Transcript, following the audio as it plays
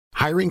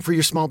Hiring for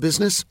your small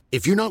business?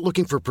 If you're not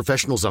looking for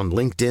professionals on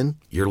LinkedIn,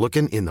 you're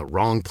looking in the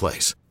wrong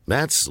place.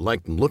 That's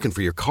like looking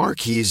for your car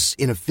keys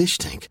in a fish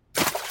tank.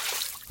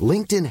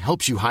 LinkedIn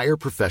helps you hire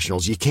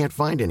professionals you can't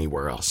find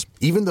anywhere else,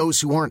 even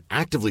those who aren't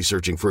actively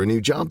searching for a new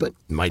job but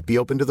might be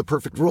open to the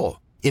perfect role.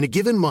 In a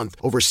given month,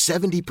 over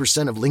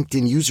 70% of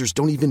LinkedIn users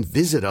don't even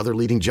visit other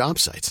leading job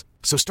sites.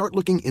 So start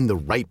looking in the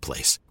right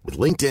place. With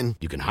LinkedIn,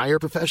 you can hire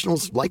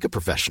professionals like a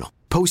professional.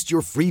 Post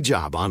your free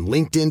job on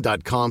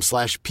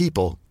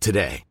linkedin.com/people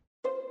today.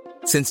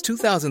 Since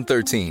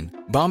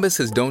 2013, Bombas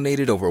has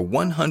donated over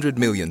 100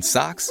 million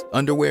socks,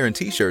 underwear, and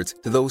T-shirts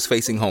to those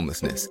facing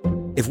homelessness.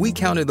 If we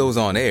counted those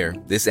on air,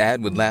 this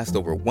ad would last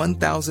over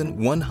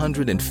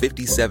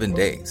 1,157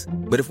 days.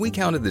 But if we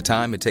counted the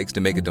time it takes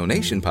to make a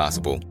donation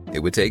possible, it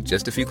would take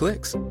just a few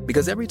clicks.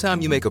 Because every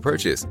time you make a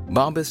purchase,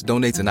 Bombas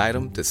donates an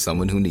item to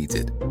someone who needs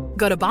it.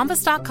 Go to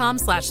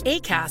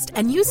bombas.com/ACAST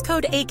and use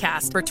code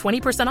ACAST for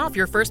 20% off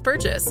your first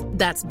purchase.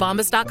 That's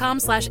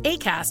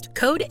bombas.com/ACAST,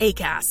 code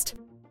ACAST.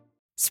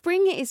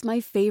 Spring is my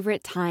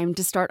favorite time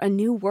to start a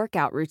new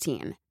workout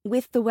routine.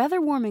 With the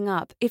weather warming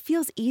up, it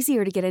feels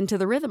easier to get into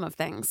the rhythm of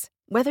things.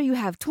 Whether you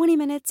have 20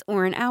 minutes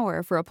or an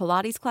hour for a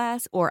Pilates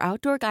class or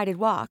outdoor guided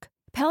walk,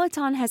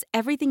 Peloton has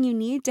everything you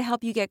need to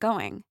help you get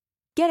going.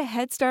 Get a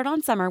head start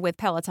on summer with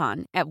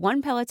Peloton at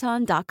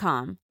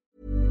onepeloton.com.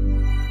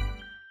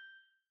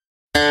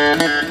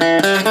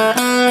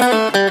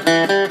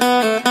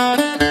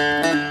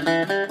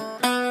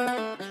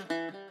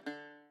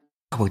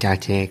 About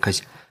that today,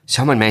 because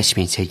someone messaged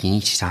me and said you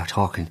need to start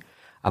talking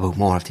about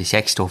more of the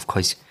sex stuff,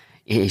 because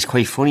it is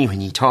quite funny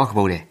when you talk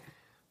about it.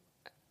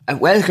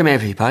 Welcome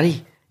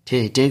everybody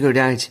to Digger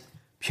Dad's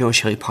Pure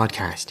Shite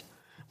podcast.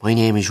 My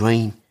name is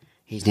Ryan,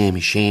 his name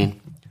is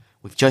Shane.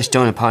 We've just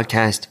done a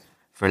podcast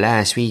for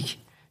last week,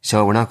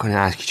 so we're not going to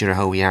ask each other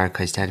how we are,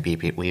 because that'd be a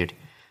bit weird.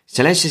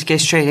 So let's just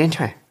get straight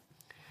into it.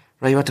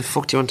 Right, what the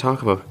fuck do you want to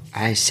talk about?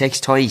 Sex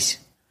toys.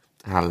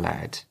 Oh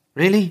lad.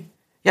 Really?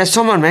 Yeah,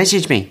 someone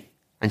messaged me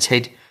and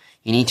said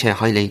you need to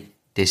highlight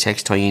the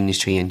sex toy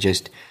industry and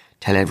just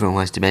tell everyone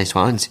what's the best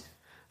ones.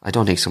 I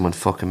don't think someone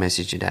fucking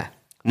messaged you that.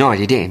 No,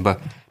 they didn't,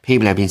 but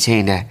people have been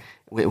saying that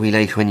we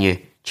like when you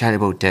chat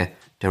about the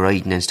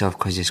writing and stuff,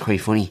 because it's quite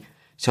funny.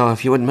 So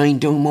if you wouldn't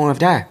mind doing more of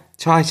that.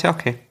 So I said,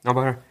 okay, no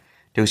bother.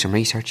 Do some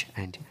research,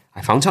 and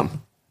I found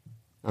something.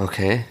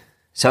 Okay,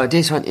 so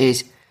this one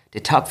is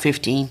the top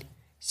 15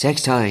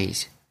 sex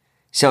toys.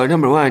 So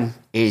number 1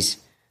 is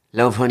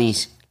Love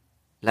Honey's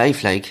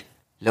Lifelike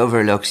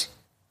Lover Lux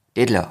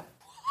Diddler.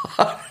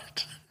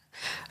 What?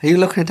 Are you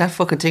looking at that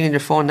fucking thing on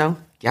your phone now?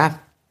 Yeah.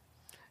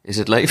 Is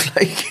it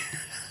lifelike?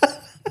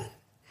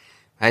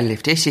 Well,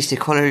 if this is the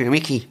colour of your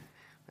Mickey,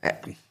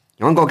 you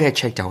want to go get it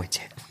checked out, I'd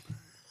say.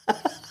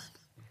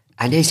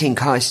 And this thing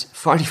costs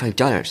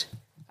 $45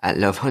 at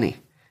Love Honey.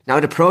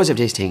 Now, the pros of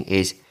this thing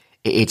is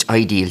it's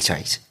ideal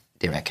size,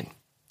 they reckon.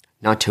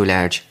 Not too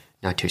large,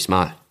 not too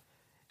small.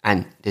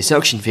 And the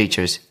suction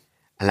features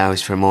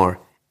allows for more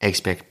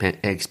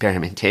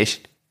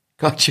experimentation.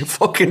 God, you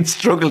fucking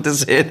struggle to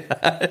say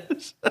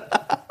that.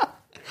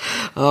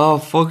 Oh,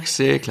 fuck's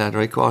sake, lad.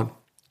 Right, go on.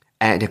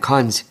 The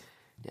cons,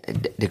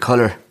 the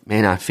colour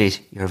may not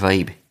fit your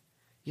vibe.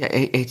 Yeah,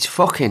 it's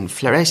fucking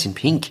fluorescent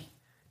pink.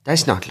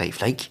 That's not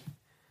lifelike.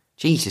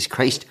 Jesus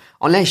Christ.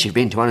 Unless you've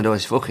been to one of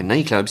those fucking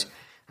nightclubs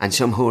and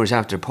some whore's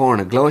after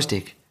pouring a glow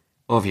stick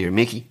over your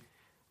Mickey.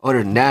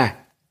 Other than that,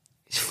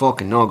 it's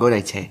fucking no good,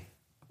 I'd say.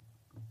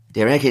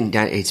 They reckon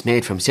that it's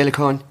made from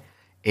silicone.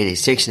 It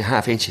is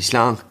 6.5 inches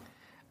long,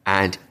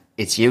 and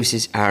its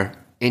uses are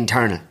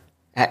internal.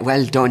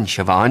 Well done,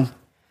 Siobhan.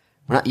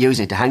 We're not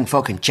using it to hang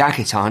fucking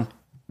jackets on.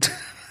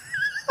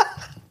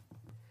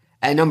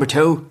 Number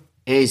 2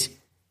 is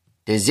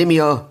the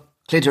Zimio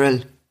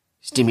Clitoral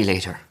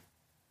Stimulator.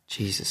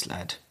 Jesus,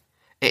 lad.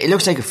 It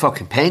looks like a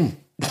fucking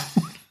pen.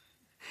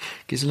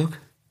 Gives a look.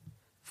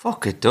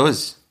 Fuck, it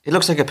does. It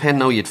looks like a pen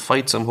now you'd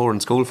fight some whore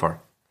in school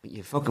for.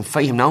 You'd fucking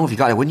fight him now if you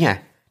got it, wouldn't you?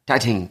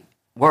 That thing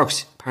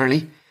works,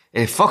 apparently.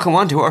 It fucking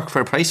want to work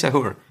for a price of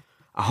whore.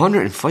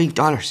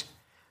 $105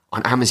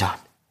 on Amazon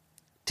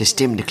to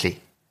stim the clit.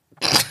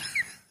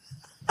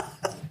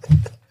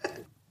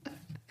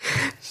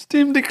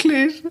 Stim the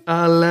clit.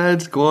 Ah,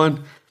 lads, go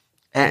on.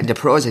 The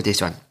pros of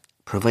this one: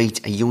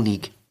 provides a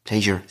unique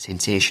pleasure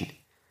sensation.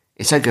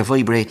 It's like a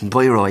vibrating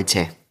biro, I'd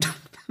say.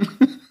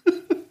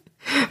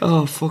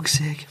 Oh, fuck's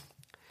sake.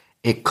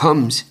 It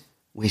comes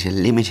with a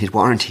limited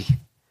warranty.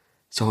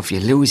 So if you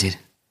lose it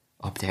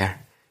up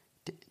there,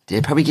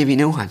 they'll probably give you a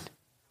new one.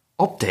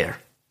 Up there?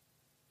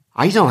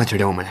 I don't know what they're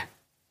doing with it.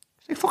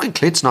 Like, fucking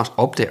clit's not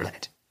up there,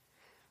 lad.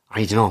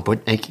 I don't know,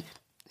 but like,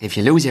 if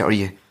you lose it or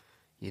you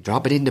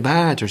drop it in the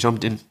bath or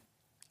something,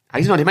 I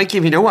don't know, they might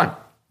give you a new one.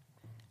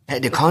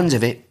 The cons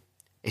of it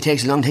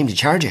takes a long time to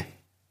charge it.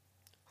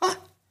 Huh?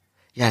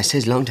 Yeah, it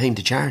says long time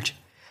to charge.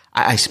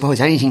 I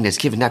suppose anything that's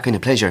given that kind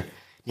of pleasure,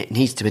 it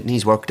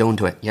needs work done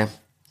to it, yeah.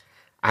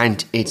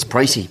 And it's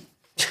pricey.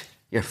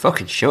 You're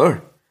fucking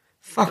sure?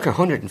 Fuck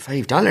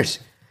 $105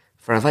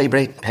 for a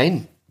vibrating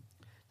pen.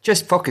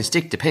 Just fucking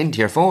stick the pen to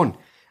your phone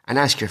and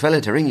ask your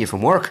fella to ring you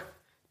from work.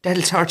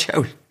 That'll sort you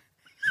out.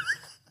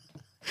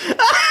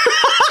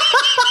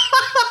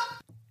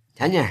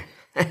 Tell ya.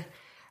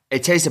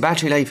 It says the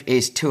battery life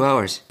is 2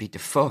 hours. Beat the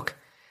fuck.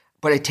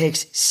 But it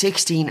takes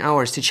 16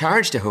 hours to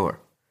charge the whore.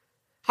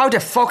 How the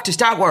fuck does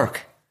that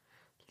work?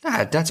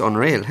 Lad, that's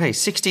unreal. Hey,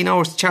 16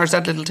 hours to charge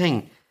that little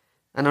thing.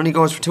 And only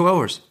goes for 2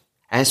 hours.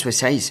 That's what it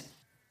says.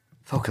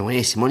 Fucking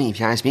waste of money if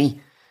you ask me.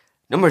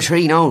 Number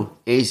 3 now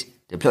is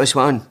the Plus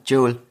One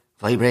Dual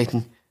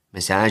Vibrating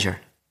Massager.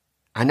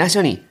 And that's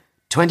only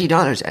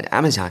 $20 at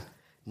Amazon.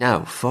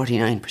 Now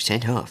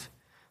 49% off.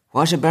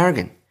 What a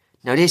bargain.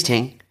 Now this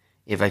thing,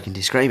 if I can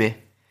describe it,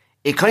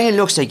 it kind of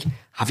looks like,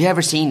 have you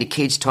ever seen the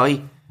kid's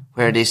toy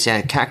where this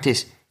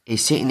cactus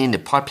is sitting in the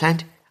pot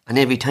plant and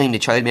every time the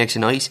child makes a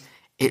noise,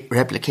 it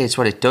replicates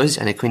what it does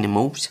and it kind of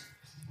moves?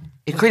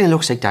 It kind of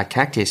looks like that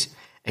cactus,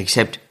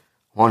 except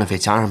one of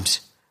its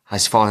arms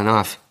has fallen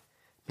off.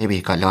 Maybe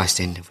it got lost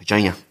in the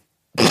vagina.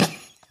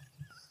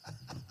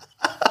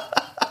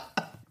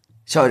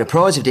 So the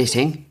pros of this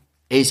thing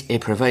is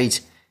it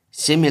provides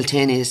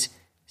simultaneous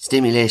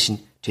stimulation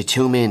to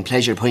 2 main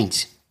pleasure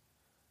points.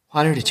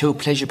 What are the 2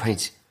 pleasure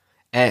points?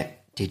 The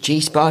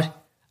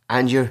G-spot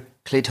and your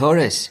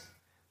clitoris.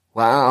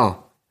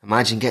 Wow,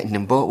 imagine getting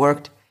them both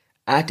worked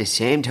at the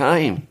same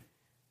time.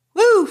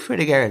 Woo, for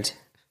the girls.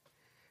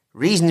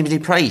 Reasonably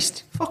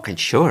priced. Fucking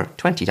sure,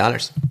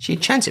 $20.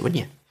 She'd chance it,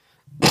 wouldn't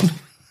you?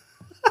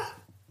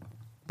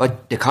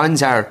 But the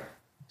cons are,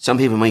 some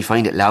people might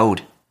find it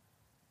loud.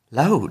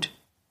 Loud?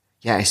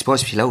 Yeah, it's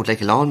supposed to be loud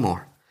like a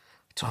lawnmower.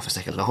 It's almost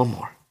like a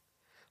lawnmower.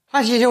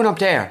 What are you doing up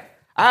there?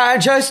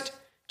 Just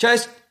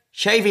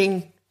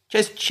shaving.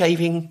 Just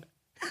shaving.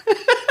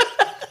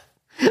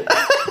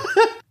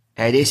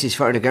 This is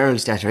for the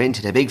girls that are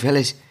into the big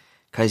fellas,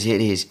 because it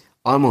is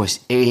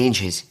almost 8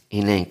 inches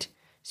in length.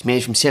 It's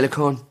made from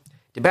silicone.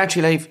 The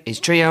battery life is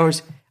 3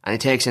 hours and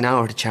it takes an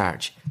hour to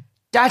charge.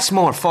 That's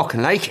more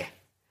fucking like it.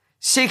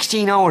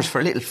 16 hours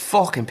for a little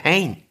fucking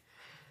pain.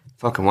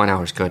 Fucking 1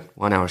 hour's good.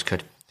 1 hour's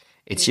good.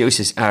 Its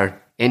uses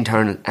are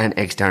internal and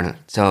external.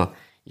 So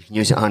you can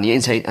use it on the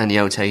inside and the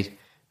outside,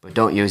 but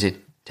don't use it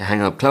to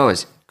hang up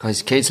clothes,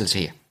 because kids will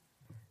see you.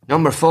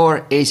 Number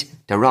 4 is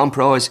the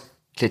Romprose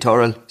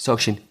Clitoral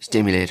Suction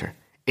Stimulator.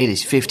 It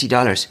is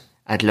 $50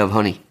 at Love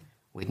Honey,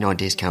 with no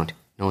discount,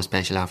 no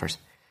special offers.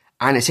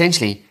 And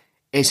essentially,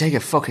 it's like a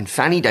fucking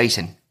Fanny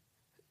Dyson.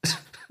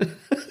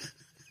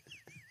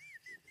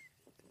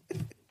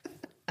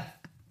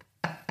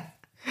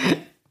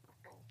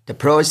 The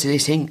pros to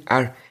this thing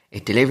are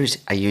it delivers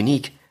a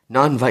unique,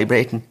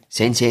 non-vibrating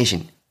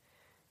sensation.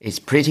 It's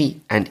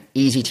pretty and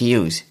easy to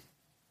use.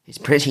 It's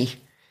pretty.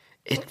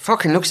 It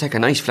fucking looks like a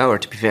nice flower,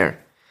 to be fair.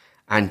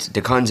 And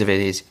the cons of it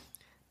is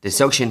the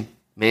suction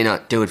may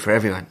not do it for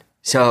everyone.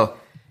 So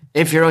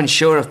if you're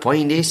unsure of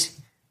buying this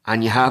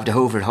and you have the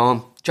Hoover at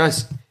home,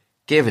 just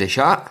give it a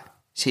shot,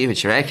 see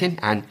what you reckon,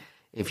 and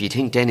if you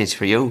think then it's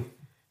for you,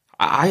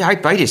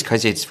 I'd buy this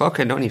because it's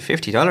fucking only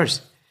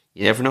 $50.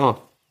 You never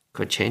know.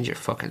 Could change your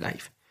fucking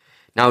life.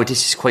 Now,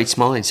 this is quite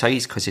small in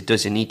size because it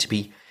doesn't need to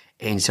be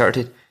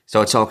inserted,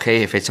 so it's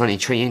okay if it's only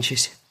 3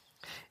 inches.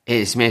 It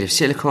is made of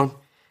silicone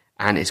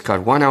and it's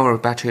got 1 hour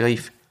of battery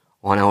life,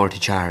 1 hour to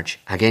charge.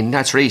 Again,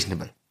 that's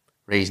reasonable.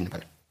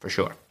 Reasonable, for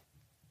sure.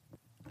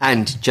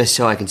 And just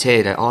so I can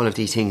say that all of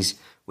these things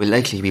will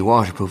likely be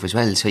waterproof as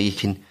well, so you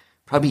can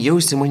probably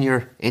use them when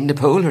you're in the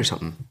pool or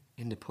something.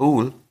 In the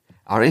pool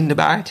or in the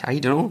bath, I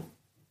don't know.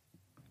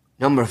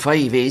 Number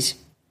 5 is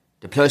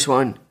the Plus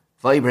One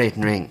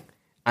Vibrating Ring,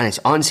 and it's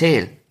on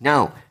sale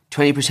now,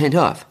 20%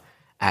 off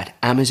at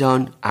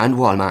Amazon and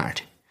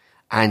Walmart.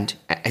 And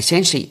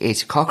essentially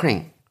it's a cock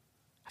ring.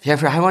 Have you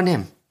ever had one of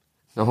them?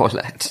 No,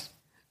 lad.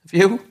 Have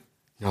you?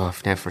 No,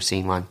 I've never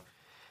seen one.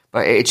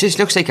 But it just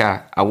looks like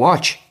a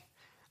watch,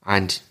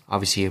 and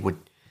obviously it would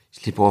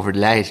slip over the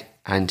lead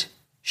and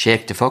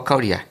shake the fuck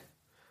out of you. I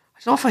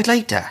don't know if I'd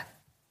like that.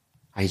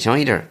 I don't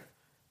either.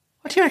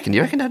 What do you reckon? Do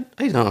you reckon that?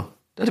 I don't know.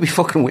 That'd be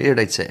fucking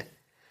weird, I'd say.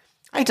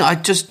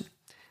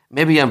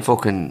 Maybe I'm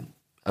fucking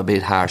a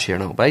bit harsh here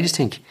now, but I just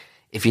think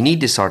if you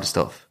need this sort of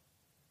stuff,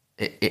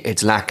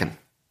 it's lacking.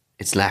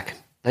 It's lacking.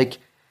 Like,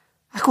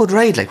 a good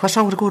ride, like, what's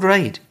wrong with a good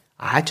ride?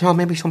 I don't know,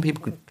 maybe some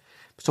people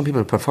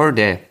prefer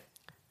the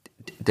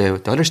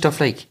other stuff,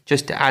 like,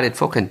 just the added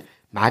fucking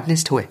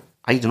madness to it.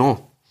 I don't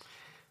know.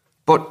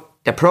 But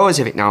the pros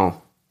of it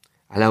now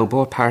allow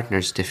both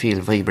partners to feel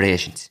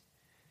vibrations.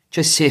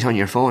 Just sit on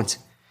your phones.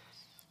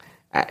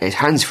 It's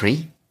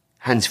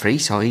hands-free,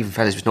 so even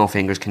fellas with no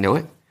fingers can do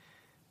it.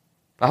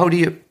 But how do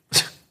you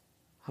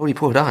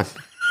put it on?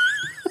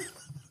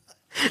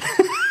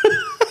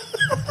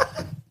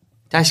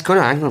 That's good.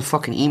 I'm going to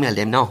fucking email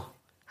them now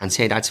and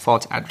say that's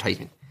false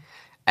advertisement.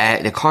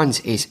 The cons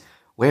is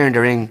wearing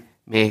the ring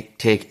may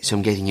take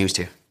some getting used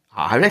to.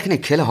 I reckon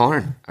it'd kill a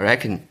horn.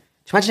 Imagine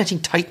that thing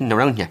tightening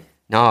around you.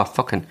 No,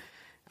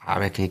 I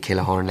reckon it'd kill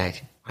a horn,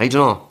 lad. I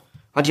don't know.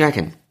 What do you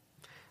reckon?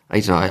 I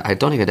don't know. I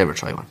don't think I'd ever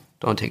try one.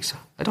 Don't think so.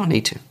 I don't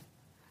need to.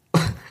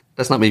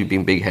 That's not me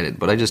being big-headed,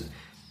 but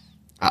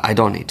I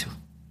don't need to.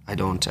 I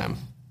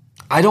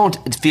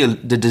don't feel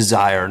the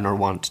desire nor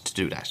want to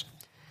do that.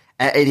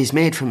 It is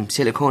made from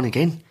silicone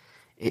again.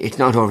 It's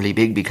not overly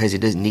big because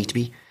it doesn't need to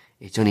be.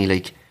 It's only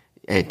like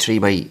 3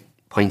 by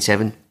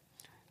 0.7,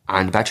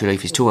 and battery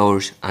life is 2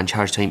 hours and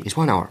charge time is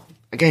 1 hour.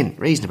 Again,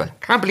 reasonable.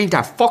 Can't believe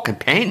that fucking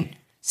pen.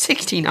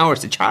 16 hours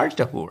to charge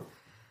the whore.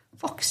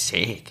 Fuck's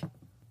sake.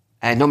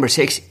 Number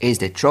 6 is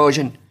the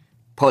Trojan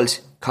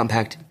Pulse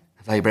Compact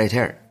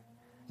Vibrator.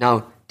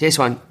 Now, this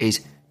one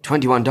is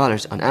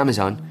 $21 on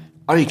Amazon,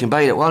 or you can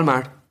buy it at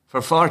Walmart for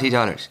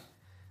 $40.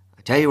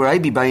 I tell you where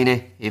I'd be buying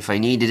it if I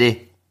needed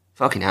it.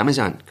 Fucking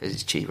Amazon, because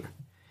it's cheaper.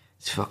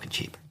 It's fucking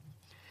cheaper.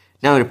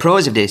 Now, the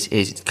pros of this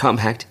is it's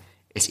compact,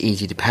 it's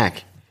easy to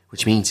pack,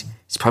 which means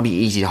it's probably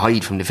easy to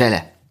hide from the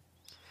fella.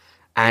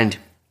 And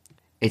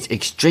it's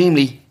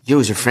extremely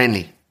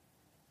user-friendly.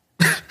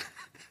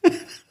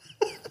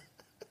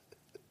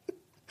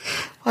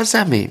 What does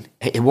that mean?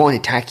 It won't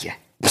attack you.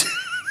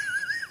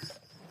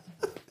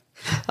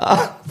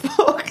 Oh,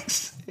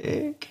 fuck's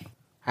sake.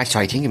 That's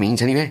what I think it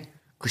means anyway.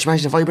 Could you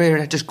imagine a vibrator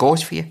that just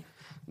goes for you?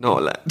 No,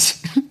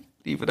 lads.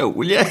 Leave it out,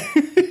 will you?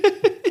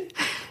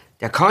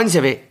 The cons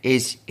of it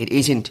is it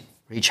isn't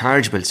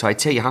rechargeable, so I'd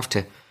say you have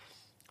to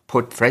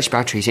put fresh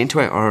batteries into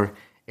it, or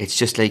it's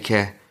just like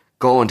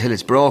go until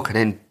it's broke and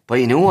then buy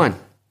a new one.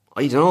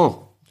 I don't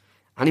know.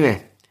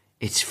 Anyway,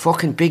 it's a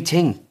fucking big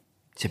thing.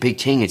 It's a big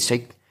thing. It's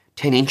like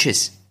 10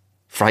 inches.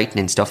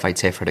 Frightening stuff, I'd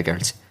say, for the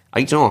girls.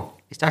 I don't know.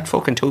 Is that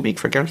fucking too big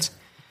for girls?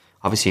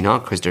 Obviously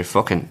not, because they're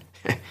fucking...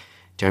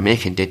 they're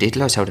making the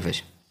diddlers out of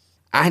it.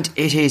 And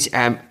it is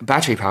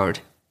battery powered,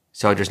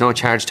 so there's no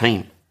charge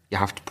time. You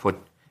have to put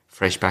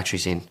fresh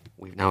batteries in.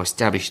 We've now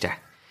established that.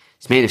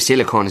 It's made of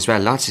silicone as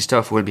well. Lots of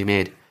stuff will be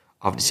made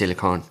of the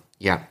silicone.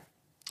 Yeah.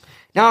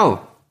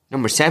 Now,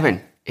 number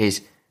 7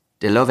 is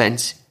the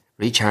Lovense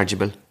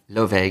rechargeable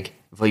Love Egg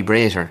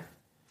vibrator.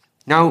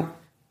 Now,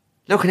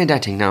 looking at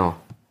that thing now,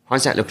 what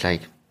does that look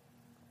like?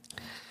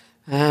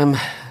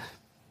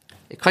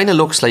 It kind of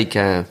looks like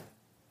a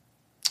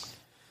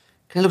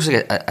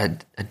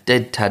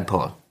dead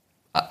tadpole,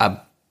 a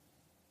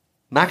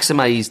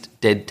maximised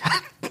dead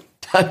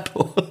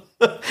tadpole.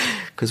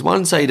 Because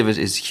one side of it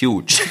is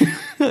huge,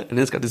 and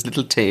it's got this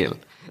little tail,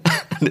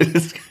 and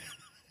it's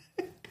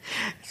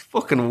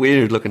fucking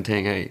weird looking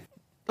thing. Eh?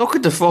 Look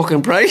at the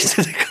fucking price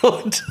of the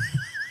cunt.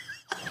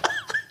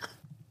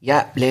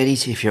 Yeah,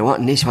 ladies, if you're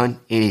wanting this one,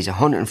 it is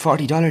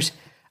 $140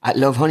 at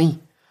Love Honey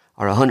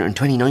or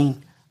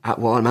 $129 at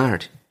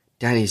Walmart.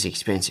 That is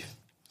expensive.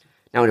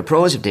 Now, the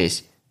pros of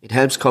this, it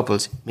helps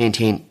couples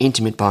maintain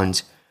intimate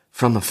bonds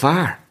from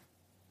afar.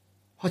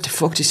 What the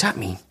fuck does that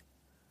mean?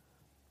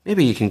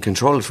 Maybe you can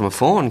control it from a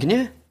phone, can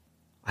you?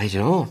 I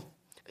don't know.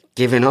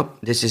 Giving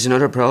up, this is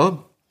another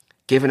pro.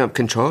 Giving up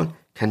control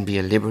can be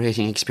a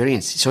liberating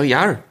experience. So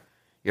you're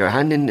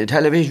handing the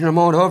television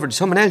remote over to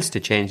someone else to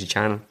change the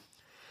channel.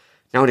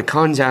 Now, the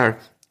cons are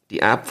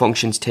the app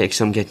functions take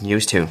some getting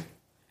used to,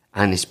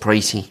 and it's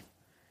pricey.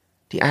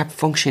 The app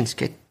functions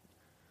get...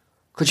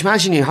 Could you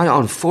imagine you had it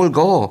on full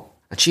go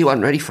and she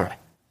wasn't ready for it?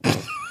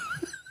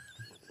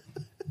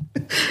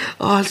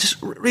 Oh, I'll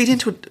just read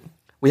into it.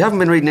 We haven't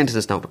been reading into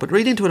this now, but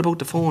read into it about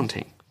the phone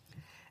thing.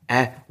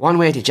 One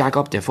way to jack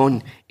up the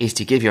fun is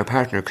to give your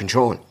partner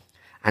control,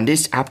 and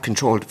this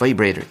app-controlled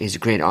vibrator is a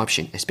great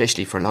option,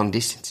 especially for long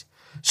distance.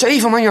 So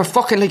even when you're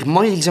fucking like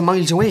miles and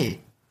miles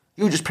away,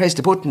 you just press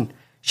the button.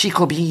 She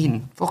could be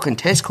in fucking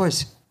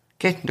Tesco's,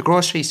 getting the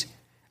groceries,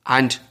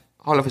 and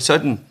all of a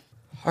sudden,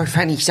 her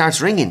fanny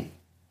starts ringing.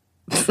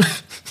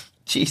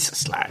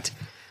 Jesus, lad.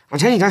 I'm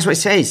telling you, that's what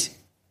it says.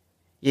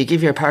 You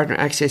give your partner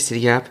access to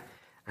the app,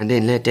 and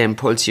then let them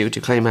pulse you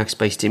to climax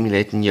by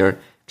stimulating your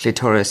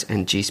clitoris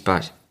and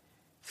G-spot.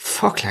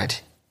 Fuck, lad.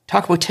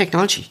 Talk about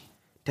technology.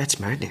 That's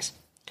madness.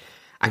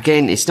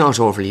 Again, it's not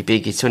overly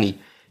big. It's only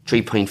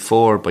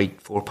 3.4 by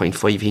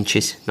 4.5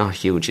 inches. Not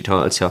huge at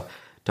all, so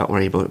don't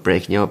worry about it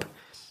breaking you up.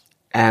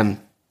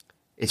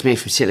 It's made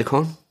from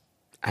silicone.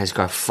 Has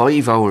got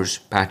 5 hours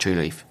battery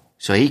life.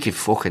 So he could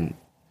fucking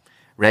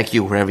wreck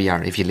you wherever you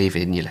are if you leave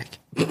it in your leg.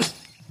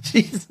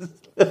 Jesus.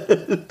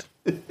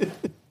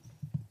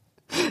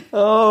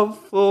 Oh,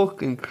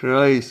 fucking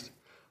Christ.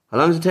 How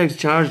long does it take to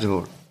charge the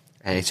whore?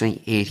 It's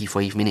only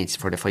 85 minutes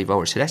for the 5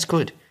 hours, so that's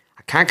good.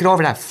 I can't get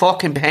over that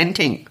fucking pen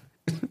thing.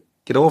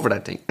 Get over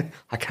that thing.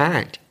 I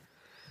can't.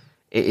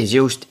 It is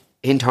used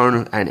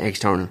internal and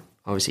external,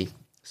 obviously.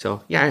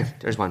 So, yeah,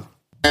 there's one.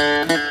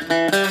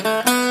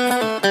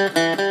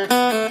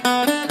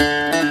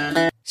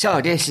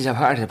 So, this is a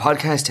part of the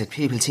podcast that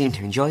people seem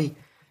to enjoy,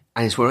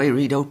 and it's where I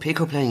read out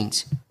pick-up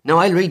lines. Now,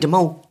 I'll read them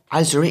out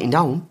as they're written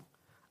down,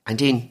 and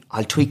then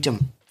I'll tweak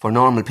them for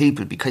normal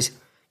people, because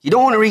you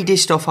don't want to read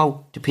this stuff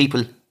out to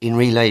people in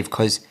real life,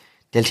 because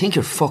they'll think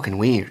you're fucking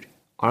weird,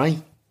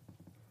 alright?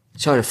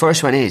 So, the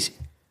first one is,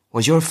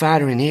 was your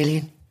father an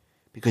alien?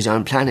 Because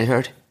on planet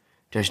Earth,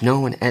 there's no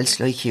one else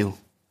like you.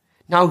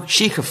 Now,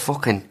 she could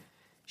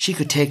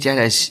take that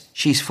as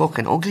she's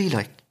fucking ugly,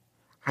 like.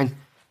 And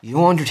you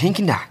don't want her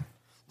thinking that.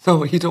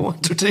 No, you don't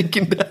want her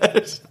thinking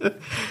that.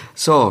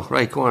 So,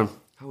 right, go on.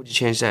 How would you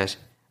change that?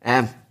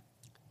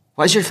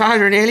 Was your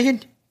father an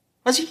alien?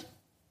 Was he?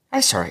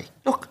 Sorry.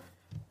 Look,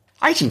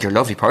 I think you're a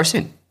lovely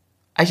person.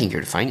 I think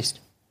you're the finest.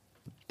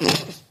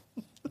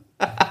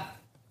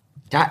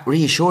 That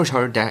reassures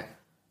her that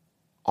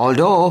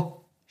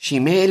although she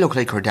may look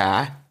like her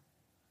dad,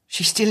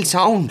 she still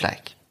sound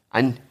like.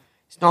 And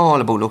it's not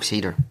all about looks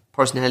either.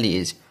 Personality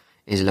is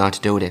a lot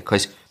to do with it,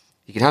 because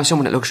you can have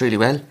someone that looks really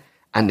well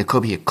and they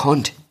could be a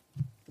cunt.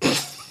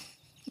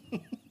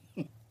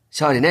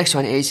 So the next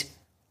one is,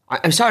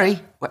 I'm sorry,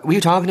 were you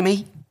talking to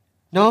me?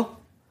 No?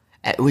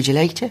 Would you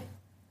like to?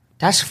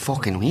 That's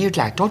fucking weird,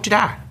 lad. Don't do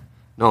that.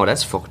 No,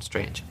 that's fucking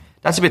strange.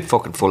 That's a bit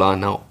fucking full on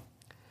now.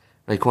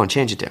 Right, go on,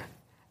 change it there.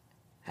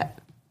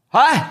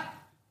 Hi!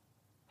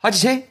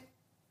 What'd you say?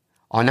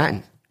 Oh,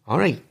 nothing.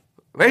 Alright.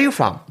 Where are you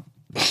from?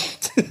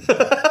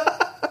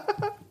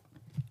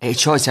 It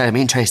shows that I'm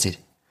interested.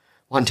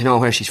 Want to know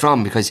where she's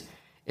from, because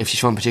if she's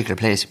from a particular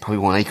place, I probably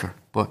won't like her.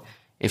 But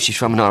if she's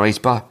from an alright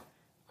spot,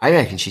 I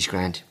reckon she's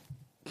grand.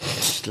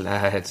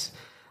 Lads,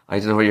 I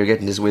don't know where you're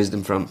getting this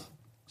wisdom from.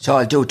 So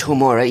I'll do 2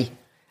 more, right?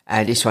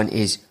 This one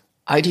is,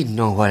 I didn't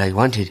know what I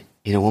wanted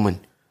in a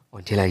woman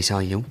until I saw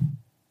you.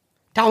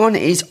 That one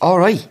is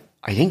alright,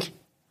 I think.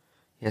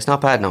 Yeah, it's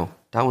not bad, no.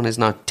 That one is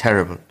not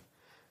terrible.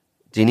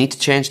 Do you need to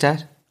change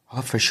that?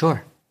 Oh, for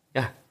sure.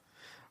 Yeah.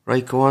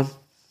 Right, go on.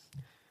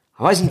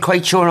 I wasn't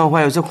quite sure on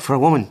why I was looking for a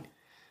woman.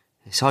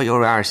 I saw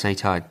your arse and I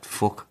thought,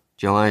 fuck,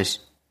 do you know what?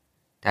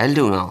 That'll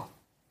do now.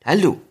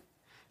 That'll do.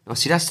 No,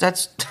 see,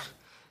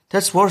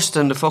 that's worse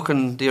than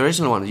the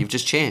original one that you've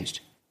just changed.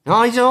 No,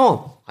 I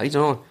don't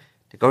know.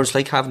 The girls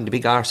like having the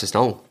big arses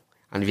now.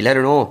 And if you let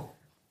her know,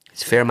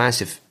 it's fair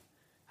massive.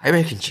 I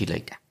reckon she'd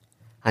like that.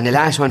 And the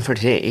last one for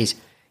today is,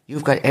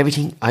 you've got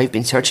everything I've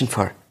been searching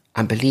for.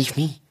 And believe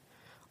me,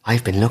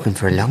 I've been looking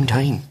for a long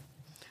time.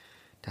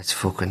 That's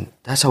out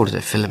of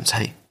the films,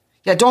 hey?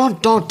 Yeah,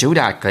 don't do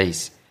that,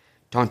 guys.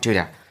 Don't do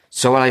that.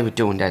 So what I would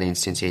do in that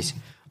instance is,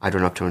 I'd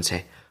run up to her and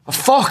say, oh,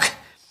 fuck!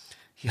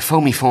 You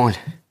found me phone.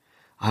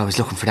 I was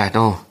looking for that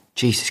now.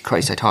 Jesus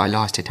Christ, I thought I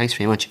lost it. Thanks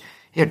very much.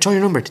 Here, try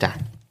your number to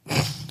that.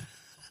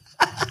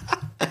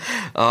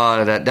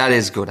 Oh, that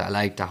is good. I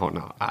like that one.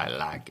 No, I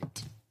like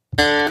it.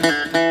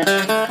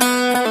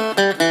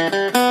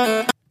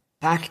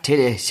 Back to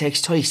the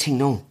sex toys thing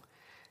now.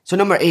 So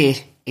number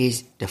 8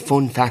 is the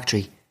Fun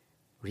Factory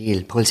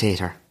Real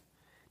Pulsator.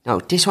 Now,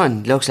 this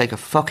one looks like a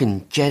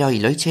fucking Jedi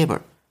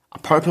lightsaber. A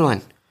purple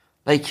one.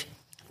 Like,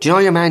 do you know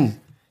your man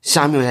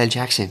Samuel L.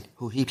 Jackson,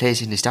 who he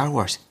plays in the Star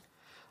Wars?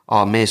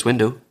 Oh, Mace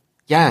Windu.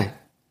 Yeah.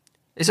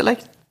 Is it like...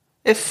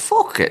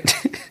 fuck it.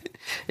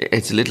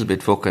 It's a little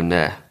bit fucking...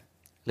 a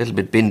little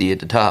bit bindy at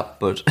the top,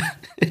 but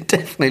it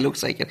definitely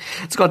looks like it.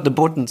 It's got the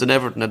buttons and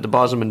everything at the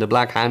bottom and the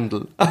black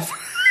handle.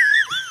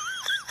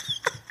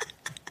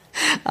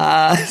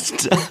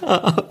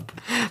 Stop.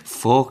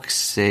 Fuck's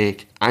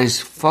sake. And it's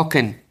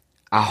fucking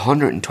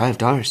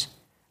 $112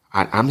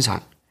 at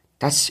Amazon.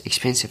 That's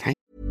expensive, hey?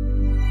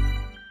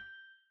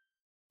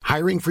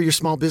 Hiring for your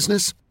small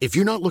business? If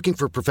you're not looking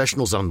for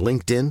professionals on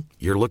LinkedIn,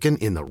 you're looking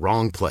in the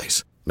wrong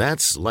place.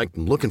 That's like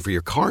looking for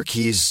your car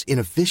keys in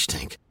a fish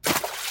tank.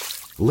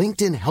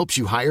 LinkedIn helps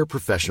you hire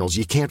professionals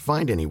you can't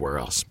find anywhere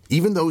else,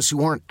 even those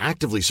who aren't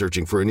actively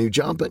searching for a new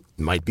job but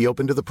might be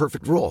open to the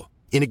perfect role.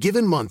 In a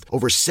given month,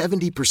 over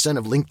 70%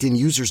 of LinkedIn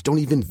users don't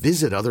even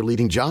visit other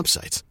leading job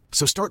sites.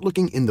 So start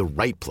looking in the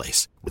right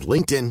place. With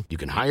LinkedIn, you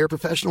can hire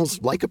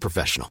professionals like a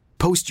professional.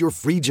 Post your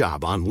free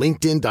job on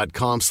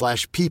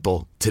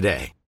linkedin.com/people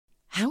today.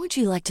 How would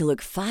you like to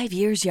look 5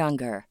 years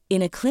younger?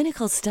 In a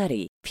clinical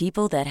study,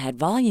 people that had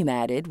volume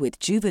added with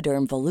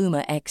Juvederm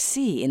Voluma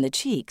XC in the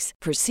cheeks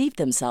perceived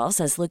themselves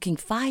as looking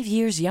 5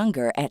 years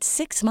younger at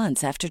 6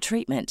 months after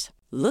treatment.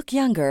 Look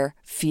younger,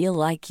 feel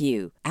like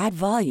you. Add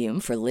volume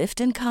for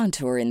lift and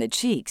contour in the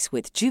cheeks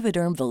with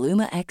Juvederm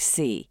Voluma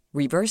XC.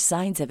 Reverse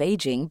signs of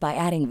aging by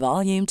adding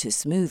volume to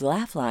smooth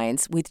laugh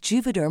lines with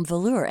Juvederm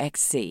Volure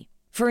XC.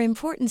 For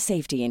important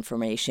safety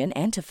information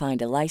and to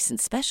find a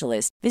licensed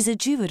specialist, visit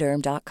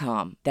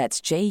Juvederm.com. That's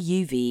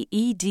JUVEDERM.com.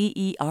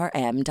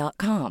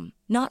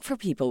 Not for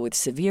people with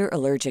severe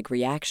allergic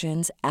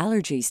reactions,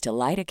 allergies to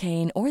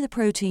lidocaine, or the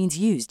proteins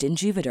used in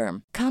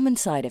Juvederm. Common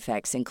side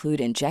effects include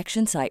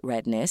injection site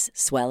redness,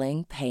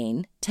 swelling,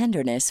 pain,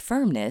 tenderness,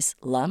 firmness,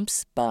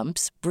 lumps,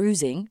 bumps,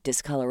 bruising,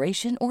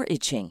 discoloration, or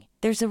itching.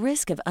 There's a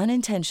risk of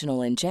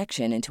unintentional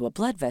injection into a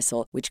blood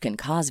vessel, which can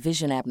cause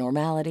vision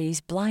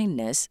abnormalities,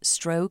 blindness,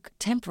 stroke,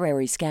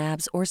 temporary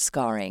scabs, or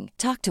scarring.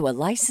 Talk to a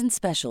licensed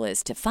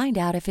specialist to find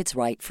out if it's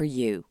right for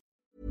you.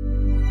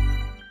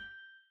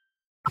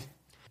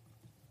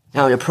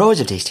 Now, the pros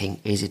of this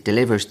thing is it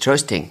delivers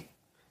thrusting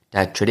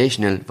that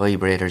traditional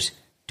vibrators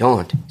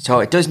don't. So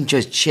it doesn't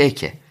just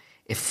shake you,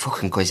 it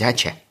fucking goes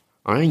at you.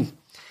 Alright?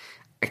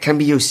 It can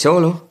be used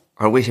solo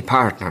or with a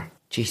partner.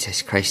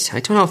 Jesus Christ,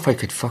 I don't know if I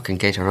could fucking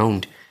get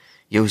around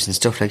using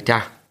stuff like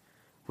that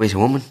with a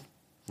woman.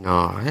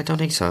 No, I don't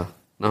think so.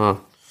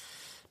 No.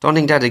 Don't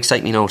think that'd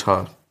excite me no at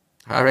all.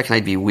 I reckon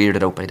I'd be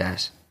weirded out by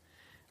that.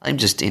 I'm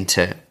just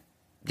into,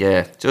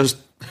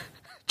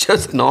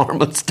 just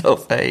normal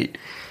stuff, hey.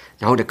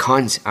 Now the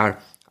cons are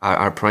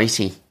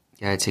pricey.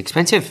 Yeah, it's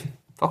expensive.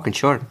 Fucking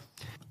sure.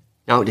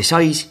 Now the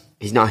size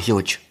is not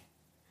huge.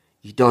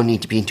 you don't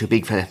need to be into a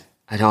big fella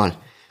at all,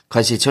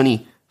 because it's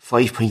only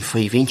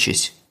 5.5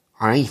 inches,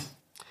 alright?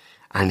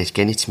 And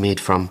again, it's made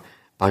from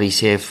body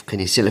safe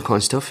kind of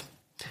silicone stuff.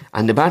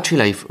 And the battery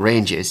life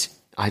ranges,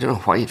 I don't know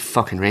why it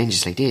fucking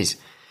ranges like this,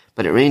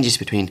 but it ranges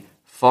between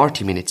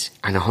 40 minutes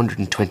and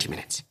 120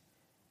 minutes.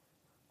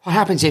 What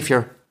happens if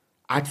you're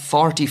at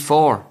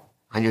 44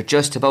 and you're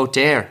just about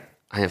there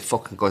and it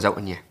fucking goes out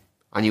on you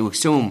and you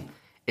assume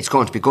it's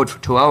going to be good for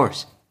 2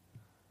 hours?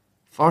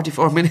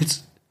 44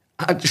 minutes?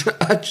 Add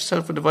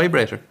yourself with the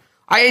vibrator.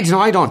 I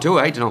don't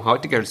know how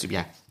the girls do,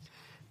 yeah.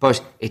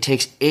 But it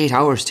takes 8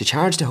 hours to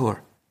charge the whore.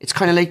 It's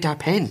kind of like that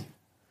pen.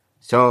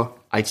 So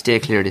I'd stay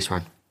clear of this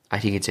one. I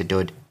think it's a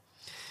dud.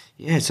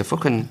 Yeah, it's a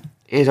fucking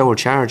 8 hour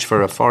charge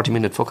for a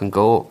 40-minute fucking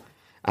go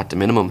at the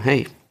minimum.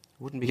 Hey,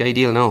 wouldn't be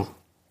ideal now.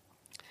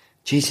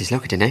 Jesus,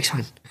 look at the next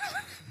one.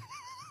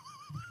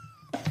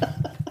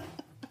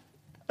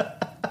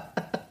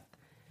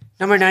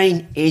 Number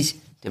 9 is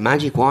the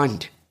Magic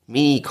Wand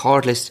Mini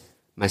Cordless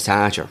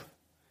Massager.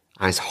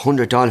 And it's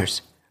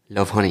 $100.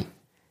 Love, honey.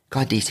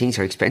 God, these things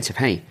are expensive,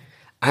 hey?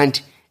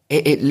 And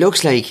it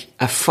looks like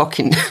a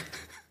fucking...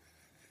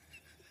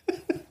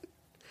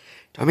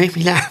 Don't make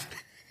me laugh.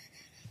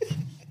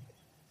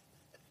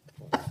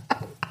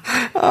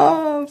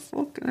 Oh,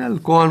 fucking hell.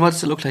 Go on,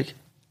 what's it look like?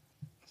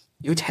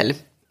 You tell him.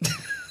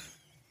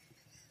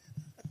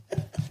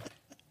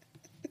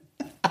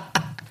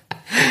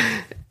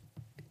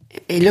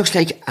 It looks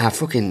like a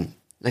fucking...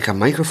 like a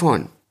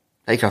microphone.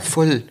 Like a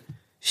full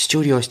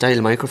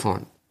studio-style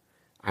microphone.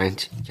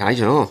 And, yeah, I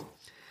don't know.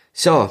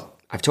 So,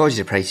 I've told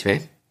you the price of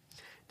it.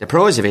 The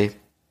pros of it,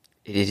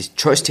 it is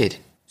trusted.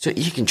 So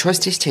you can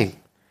trust this thing.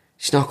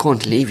 It's not going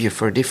to leave you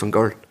for a different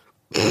girl.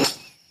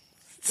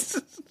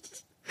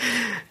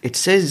 It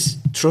says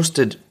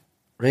trusted,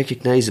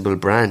 recognisable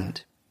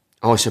brand.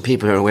 Oh, so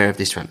people are aware of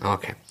this one.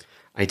 Okay.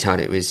 I thought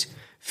it was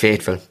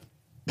faithful.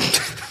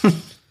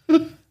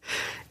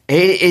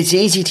 It's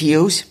easy to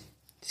use.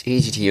 It's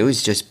easy to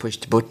use. Just push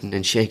the button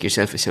and shake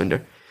yourself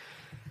asunder.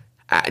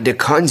 The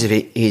cons of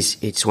it is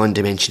it's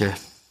one-dimensional.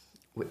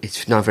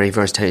 It's not very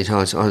versatile at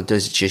all. So all it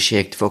does is just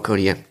shake the fuck out of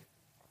you.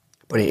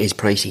 But it is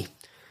pricey.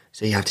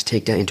 So you have to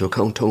take that into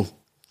account too.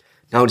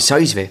 Now the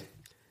size of it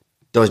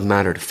doesn't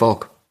matter the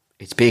fuck.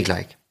 It's big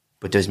like,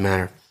 but doesn't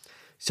matter.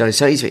 So the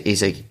size of it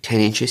is like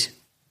 10 inches.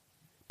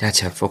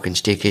 That's a fucking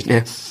stick, isn't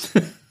it?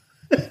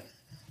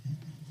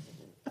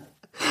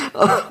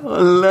 Oh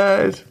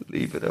lad,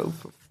 leave it out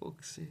for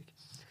fuck's sake.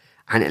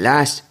 And it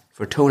lasts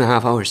for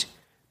 2.5 hours,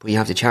 but you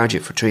have to charge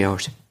it for 3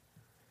 hours.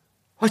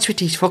 What's with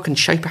these fucking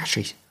shite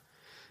batteries?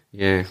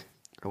 Yeah,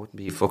 I wouldn't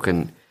be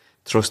fucking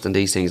trusting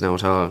these things now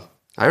at all.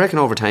 I reckon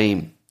over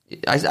time,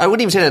 I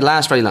wouldn't even say they'd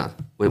last very long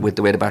with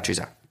the way the batteries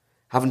are.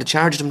 Having to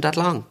charge them that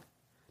long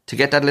to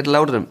get that little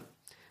out of them,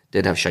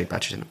 they'd have shite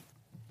batteries in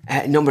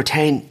them. Number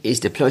 10 is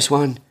the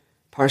 +1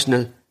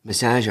 personal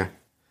massager.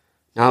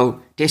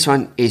 Now, this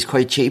one is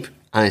quite cheap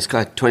and it's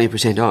got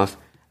 20% off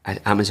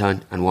at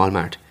Amazon and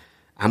Walmart.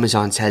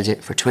 Amazon sells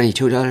it for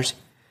 $22,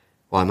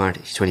 Walmart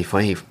is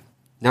 $25.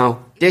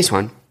 Now, this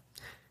one...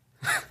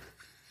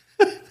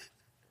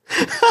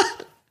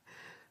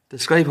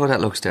 Describe how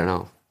that looks there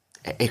now.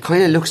 It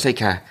kind of looks like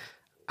a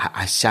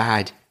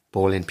sad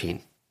bowling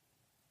pin.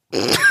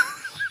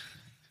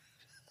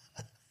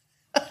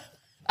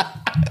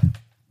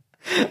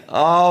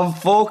 Oh,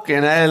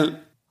 fucking hell.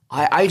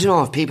 I don't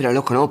know if people are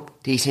looking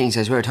up these things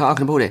as we're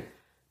talking about it,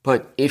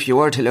 but if you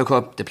were to look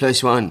up the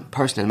 +1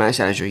 personal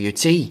massager, you'd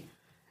see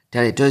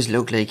that it does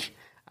look like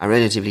a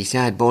relatively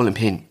sad bowling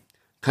pin.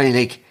 Kind of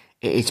like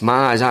its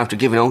ma is after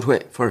giving out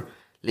with it for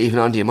leaving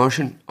on the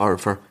immersion or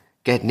for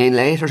getting in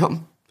late or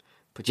something.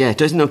 But yeah, it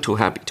doesn't look too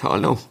happy at all,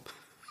 no.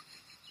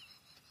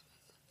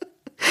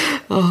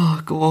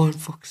 Oh, go on,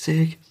 fuck's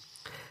sake.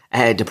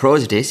 The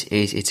pros of this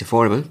is it's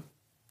affordable,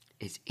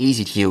 it's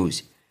easy to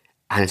use,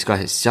 and it's got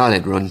a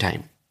solid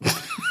runtime.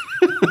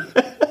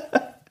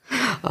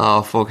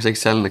 Oh, fuck, it's like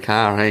selling a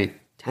car, hey.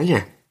 Tell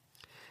ya.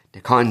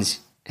 The cons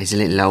is a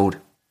little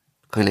loud,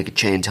 kind of like a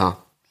chainsaw.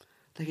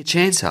 Like a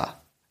chainsaw.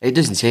 It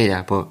doesn't say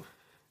that, but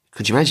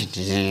could you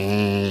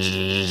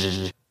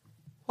imagine?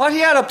 What are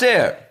you at up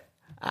there?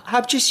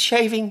 I'm just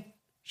shaving.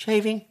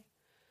 Did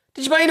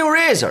you buy a new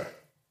razor?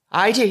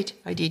 I did,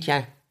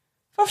 yeah.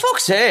 For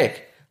fuck's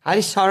sake.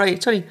 It's alright,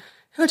 it's only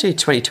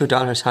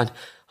 $22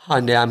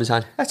 on the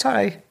Amazon. That's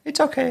alright, it's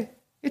okay.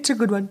 It's a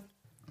good one.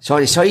 So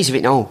the size of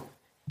it now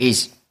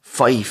is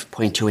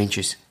 5.2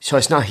 inches. So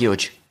it's not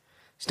huge.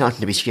 It's nothing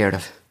to be scared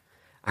of.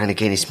 And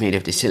again, it's made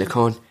of the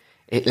silicone.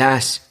 It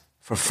lasts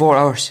for 4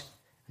 hours.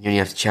 And you only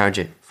have to charge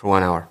it for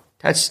 1 hour.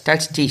 That's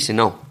decent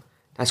now.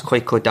 That's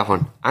quite good, that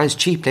one. And it's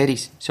cheap,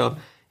 ladies. So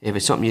if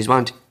it's something you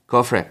want,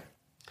 go for it.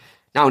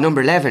 Now,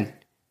 number 11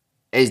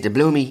 is the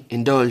Bloomy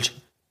Indulge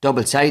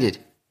double-sided.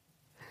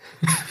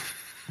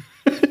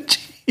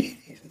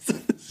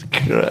 Jesus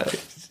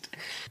Christ.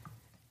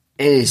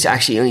 It is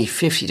actually only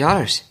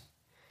 $50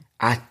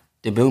 at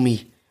the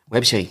Bloomy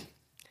website.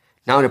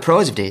 Now, the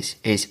pros of this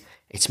is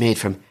it's made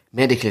from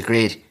medical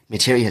grade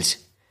materials.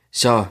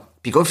 So,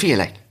 be good for you,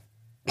 like.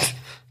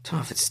 don't know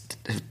if it's...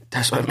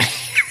 That's what I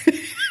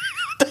mean.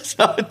 That's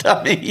not what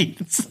that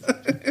means.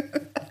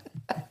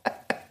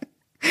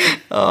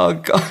 Oh,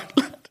 God.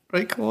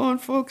 Right, come on,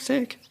 fuck's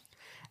sake.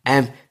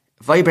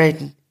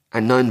 Vibrating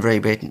and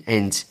non-vibrating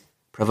ends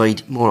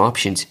provide more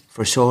options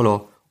for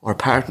solo or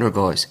partner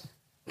goals.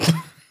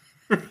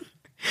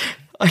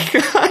 I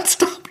can't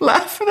stop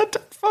laughing at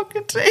that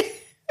fucking thing.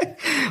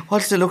 What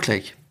does it look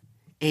like?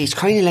 It's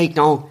kind of like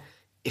now,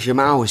 if your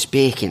ma was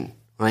baking,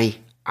 right,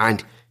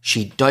 and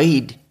she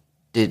dyed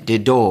the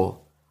dough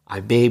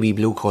a baby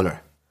blue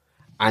colour,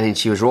 and then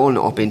she was rolling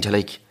it up into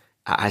like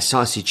a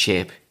sausage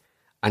shape,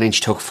 and then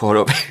she took 4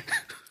 up.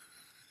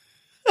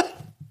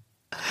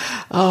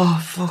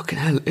 Oh, fucking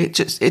hell.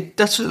 That's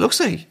what it looks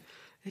like.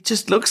 It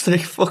just looks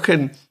like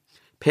fucking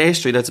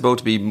pastry that's about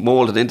to be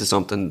moulded into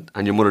something,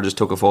 and your mother just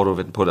took a photo of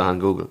it and put it on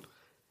Google.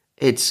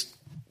 It's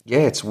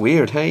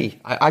weird, hey.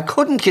 I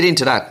couldn't get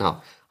into that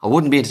now. I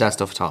wouldn't be into that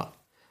stuff at all.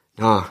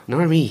 No,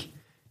 nor me.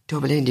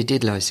 Double-ended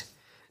diddlers.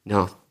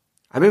 No.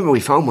 I remember we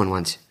found one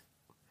once.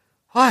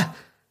 What?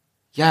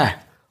 Yeah,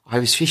 I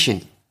was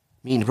fishing,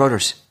 me and the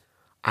brothers,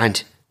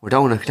 and we're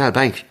down on Canal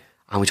Bank,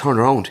 and we turned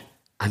around,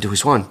 and there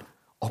was one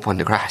up on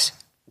the grass.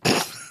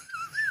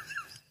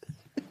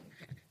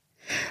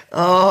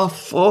 Oh,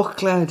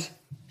 fuck, lad.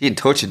 You didn't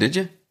touch it, did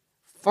you?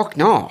 Fuck,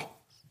 no.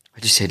 I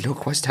just said,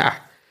 look, what's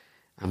that?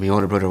 And my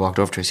older brother walked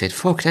up to her and said,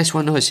 fuck, that's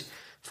one of those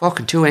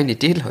fucking two-ended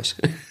diddlers.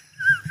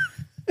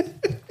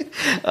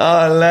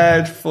 Oh,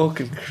 lad,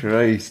 fucking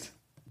Christ.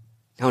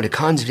 Now, the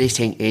cons of this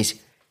thing is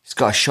it's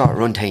got a short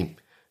run time,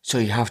 so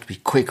you have to be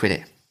quick with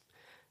it.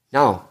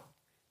 Now,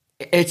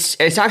 it's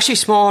actually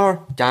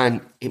smaller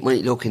than it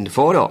might look in the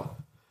photo,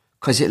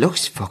 because it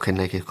looks fucking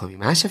like it could be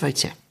massive, I'd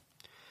say.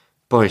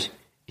 But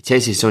it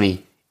says it's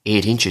only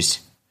 8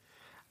 inches.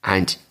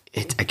 And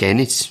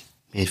it's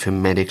made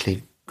from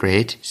medically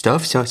grade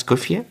stuff, so it's good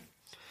for you.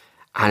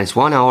 And it's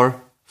 1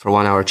 hour for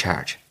 1 hour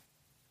charge.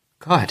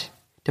 God,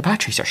 the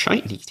batteries are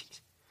shiny, these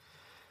things.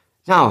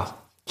 Now,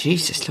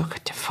 Jesus, look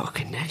at the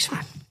fucking next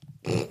one.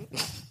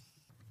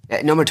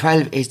 Number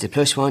 12 is the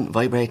 +1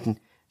 vibrating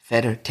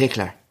feather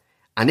tickler.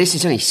 And this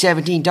is only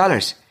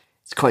 $17.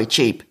 It's quite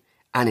cheap.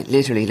 And it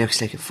literally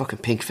looks like a fucking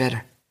pink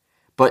feather.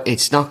 But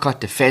it's not got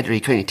the feathery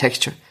kind of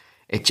texture.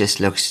 It just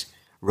looks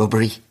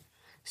rubbery.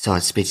 So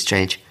it's a bit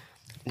strange.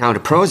 Now, the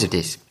pros of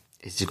this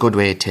is a good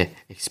way to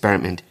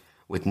experiment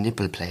with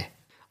nipple play.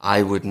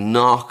 I would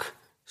knock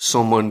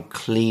someone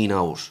clean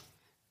out.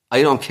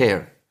 I don't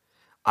care.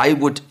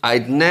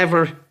 I'd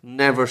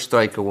never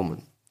strike a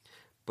woman.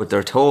 But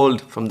they're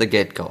told from the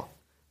get-go,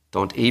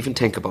 don't even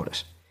think about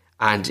it.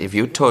 And if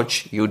you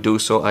touch, you do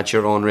so at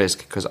your own risk,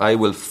 because I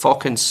will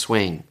fucking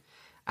swing.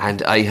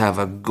 And I have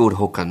a good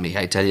hook on me,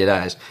 I tell you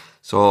that.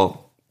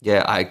 So,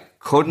 yeah, I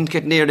couldn't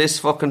get near this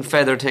fucking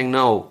feather thing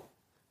now.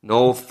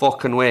 No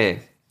fucking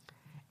way.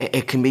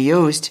 It can be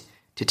used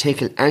to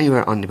tickle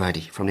anywhere on the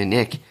body, from the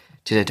neck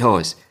to the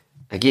toes.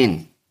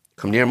 Again,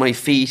 come near my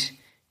feet,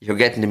 you're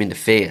getting them in the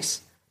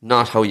face.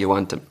 Not how you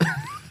want them.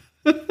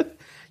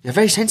 You're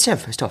very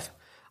sensitive and stuff.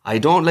 I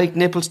don't like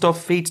nipple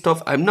stuff, feet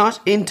stuff. I'm not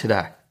into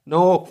that.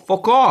 No,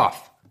 fuck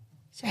off.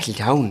 Settle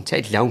down,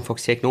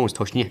 fuck's sake, no one's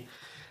touching you.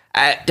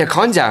 The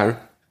cons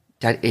are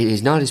that it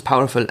is not as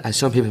powerful as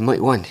some people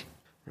might want.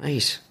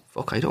 Right,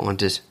 fuck, I don't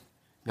want it.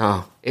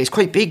 No, it's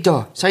quite big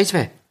though, size of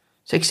it.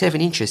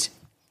 6-7 inches.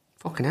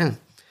 Fucking hell.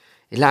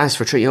 It lasts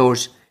for 3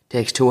 hours,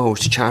 takes 2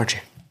 hours to charge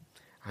it.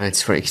 And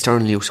it's for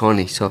external use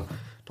only, so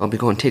don't be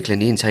going tickling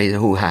the inside of the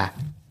hoo-ha.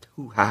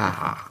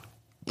 Hoo-ha-ha.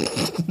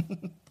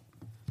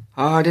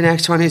 Oh, the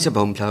next one is a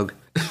bum plug.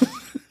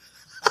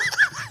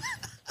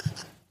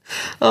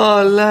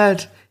 Oh,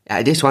 lad.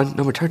 This one,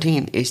 number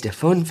 13, is the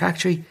Fun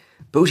Factory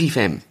Booty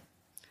Femme.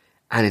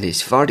 And it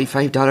is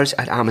 $45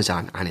 at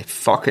Amazon. And it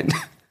fucking...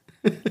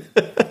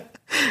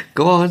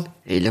 Go on.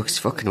 It looks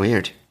fucking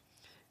weird.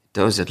 It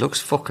does. It looks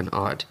fucking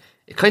odd.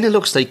 It kind of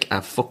looks like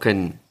a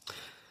fucking...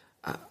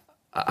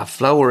 A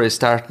flower is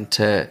starting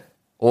to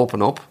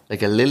open up.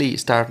 Like a lily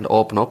is starting to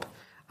open up.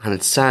 And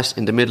it's sat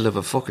in the middle of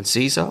a fucking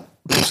seesaw.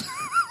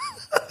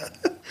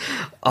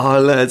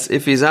 Oh, lads.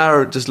 If he's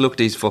just look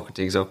these fucking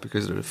things up,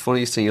 because they're the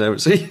funniest thing you'll ever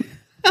see.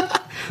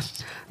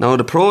 Now,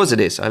 the pros of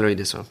this, I'll read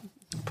this one.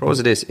 The pros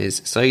of this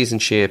is size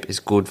and shape is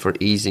good for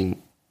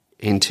easing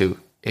into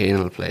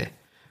anal play.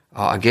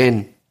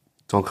 Again,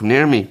 don't come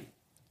near me.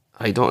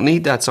 I don't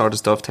need that sort of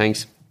stuff,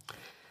 thanks.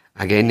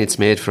 Again, it's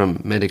made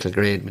from medical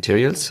grade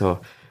materials,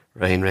 so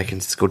Ryan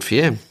reckons it's good for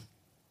you.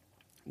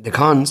 The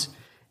cons,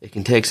 it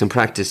can take some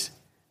practice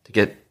to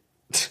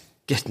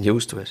getting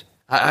used to it.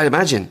 I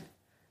imagine.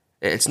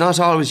 It's not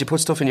always you put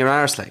stuff in your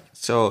arse, like.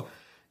 So,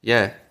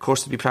 yeah, of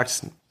course, to be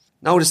practicing.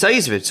 Now, the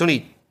size of it's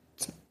only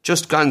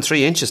just gone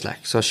 3 inches,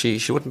 like. So she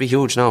wouldn't be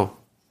huge now.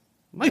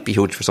 Might be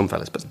huge for some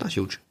fellas, but it's not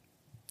huge.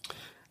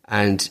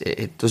 And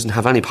it doesn't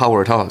have any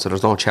power at all, so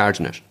there's no charge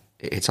in it.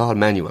 It's all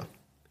manual.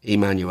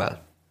 Emmanuel.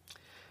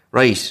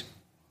 Right.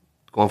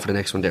 Go on for the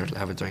next one there to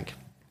have a drink.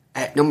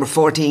 Number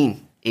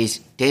 14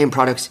 is Dame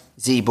Products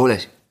Z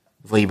Bullet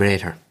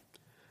Vibrator.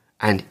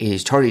 And it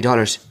is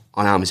 $30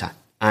 on Amazon.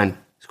 And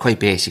it's quite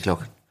basic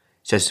looking.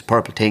 It's just a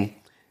purple thing,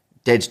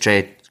 dead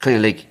straight. It's kind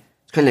of like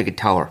a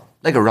tower,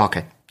 like a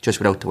rocket, just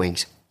without the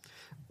wings.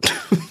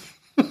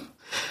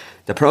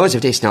 The pros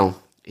of this now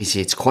is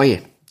it's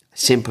quiet,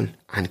 simple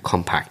and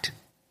compact.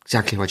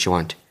 Exactly what you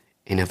want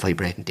in a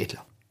vibrating Ditlo.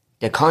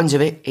 The cons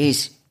of it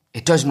is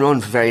it doesn't run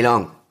for very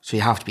long, so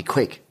you have to be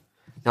quick.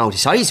 Now the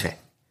size of it,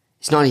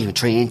 it's not even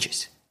 3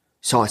 inches,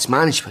 so it's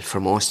manageable for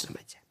most of them,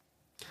 I'd say.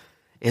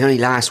 It only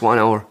lasts 1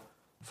 hour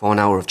for 1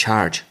 hour of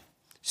charge.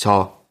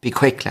 So be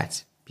quick,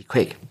 lads, be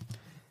quick.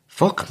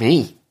 Fuck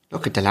me,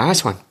 look at the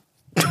last one.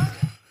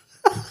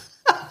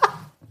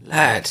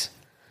 Lad,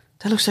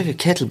 that looks like a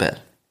kettlebell.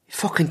 It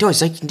fucking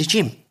does, like in the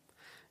gym.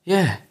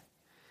 Yeah.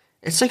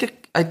 It's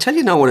like I tell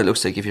you now what it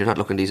looks like if you're not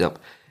looking these up.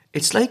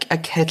 It's like a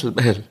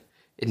kettlebell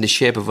in the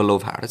shape of a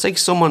love heart. It's like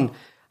someone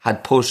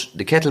had put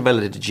the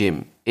kettlebell at the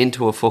gym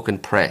into a fucking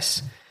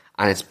press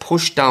and it's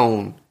pushed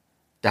down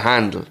the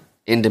handle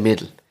in the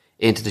middle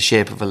into the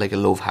shape of like a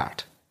love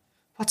heart.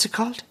 What's it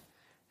called?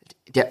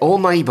 The Oh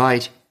My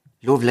Bite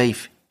Love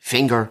Life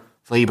Finger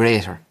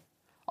Vibrator.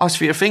 Oh, it's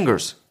for your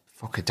fingers.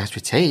 Fuck it, that's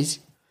what it says.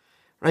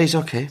 Right,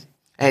 okay.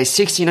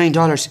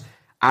 $69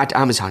 at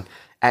Amazon.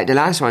 The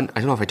last one, I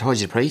don't know if I told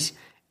you the price,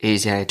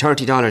 is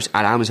 $30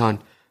 at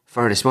Amazon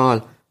for the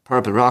small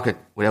purple rocket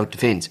without the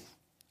fins.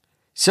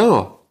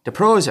 So, the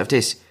pros of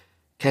this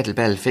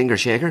kettlebell finger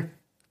shaker.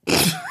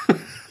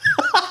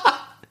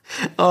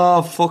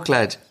 Oh, fuck,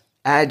 lad.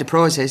 The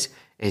pros is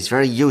it's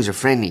very user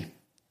friendly.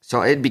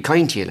 So, it'll be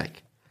kind to you,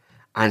 like.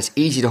 And it's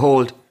easy to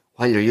hold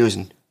while you're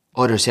using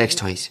other sex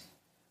toys.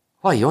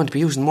 Why, you want to be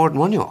using more than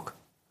one yoke?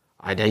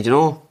 I don't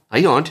know.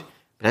 I don't.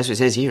 But that's what it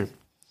says here.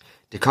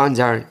 The cons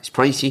are it's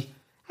pricey.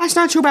 That's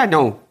not too bad,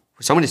 no.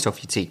 For some of the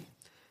stuff you'd see.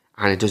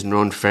 And it doesn't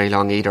run for very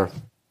long either.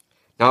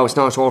 Now, it's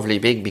not overly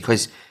big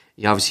because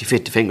you obviously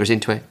fit the fingers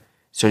into it.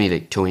 It's only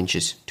like 2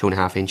 inches,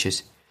 2.5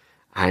 inches.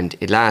 And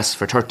it lasts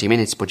for 30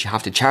 minutes, but you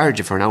have to charge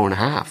it for an hour and a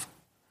half.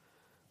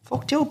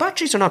 Fuck, the old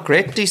batteries are not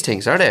great with these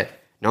things, are they?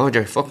 No,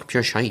 they're fucking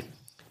pure shite.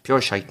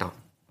 Pure shite now.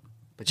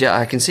 But yeah,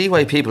 I can see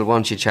why people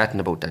want you chatting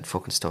about that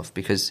fucking stuff,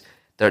 because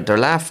they're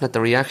laughing at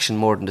the reaction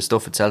more than the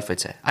stuff itself, I'd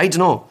say. I don't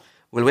know.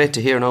 We'll wait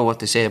to hear now what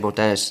they say about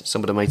that.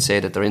 Some of them might say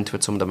that they're into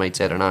it, some of them might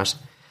say they're not.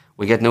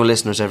 We get new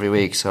listeners every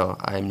week, so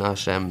I'm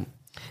not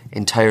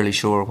entirely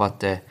sure what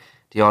the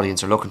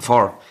audience are looking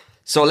for.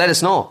 So let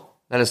us know.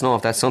 Let us know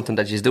if that's something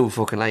that you do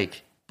fucking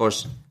like.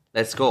 But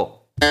let's go.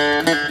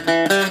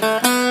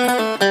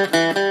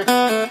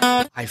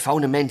 I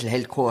found a mental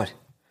health quote,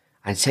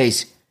 and it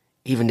says,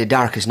 even the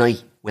darkest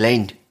night will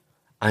end,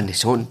 and the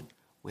sun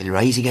will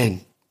rise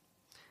again.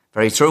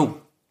 Very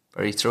true.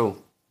 Very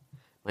true.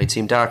 Might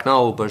seem dark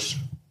now, but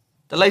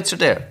the lights are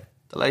there.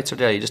 The lights are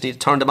there. You just need to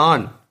turn them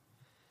on.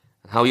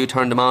 And how you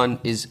turn them on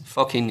is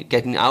fucking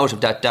getting out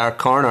of that dark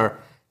corner,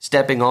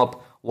 stepping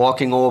up,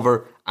 walking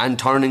over, and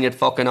turning it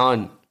fucking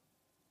on.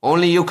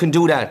 Only you can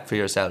do that for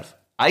yourself.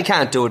 I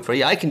can't do it for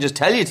you. I can just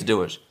tell you to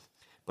do it.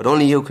 But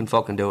only you can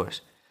fucking do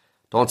it.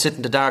 Don't sit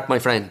in the dark, my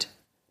friend.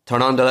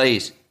 Turn on the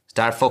light.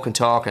 Start fucking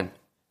talking.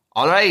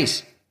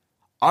 Alright.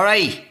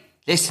 Alright.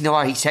 Listen to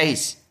what he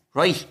says.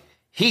 Right.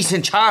 He's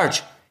in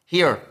charge.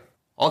 Here.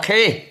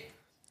 Okay.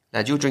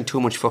 Lad, you drink too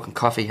much fucking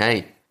coffee,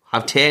 hey?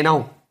 Have tea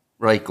now?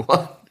 Right, go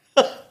on.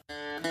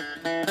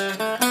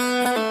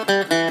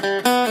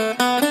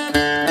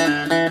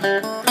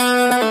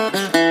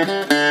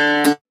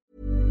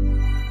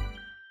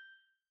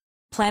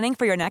 Planning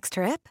for your next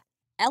trip?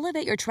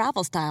 Elevate your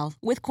travel style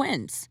with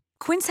Quince.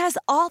 Quince has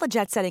all the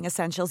jet-setting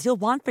essentials you'll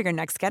want for your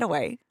next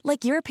getaway,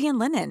 like European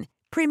linen,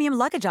 premium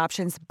luggage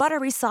options,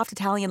 buttery soft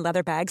Italian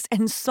leather bags,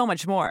 and so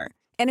much more.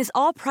 And is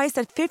all priced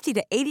at 50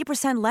 to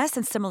 80% less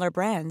than similar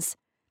brands.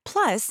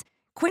 Plus,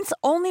 Quince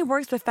only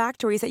works with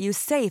factories that use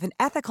safe and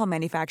ethical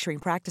manufacturing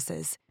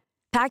practices.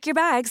 Pack your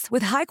bags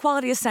with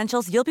high-quality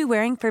essentials you'll be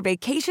wearing for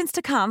vacations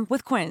to come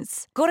with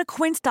Quince. Go to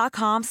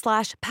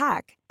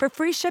quince.com/pack for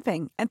free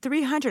shipping and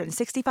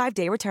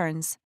 365-day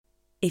returns.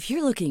 If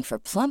you're looking for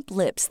plump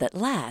lips that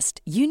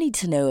last, you need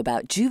to know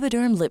about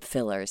Juvederm lip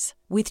fillers.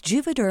 With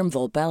Juvederm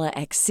Volbella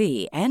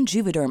XC and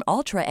Juvederm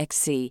Ultra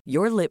XC,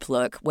 your lip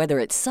look, whether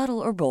it's subtle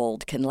or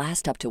bold, can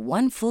last up to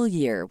 1 full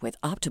year with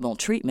optimal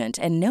treatment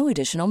and no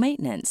additional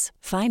maintenance.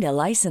 Find a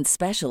licensed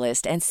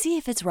specialist and see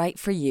if it's right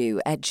for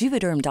you at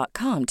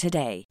Juvederm.com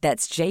today.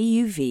 That's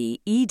JUVEDERM.com.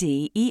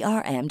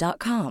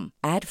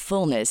 Add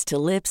fullness to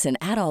lips in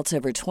adults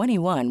over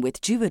 21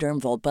 with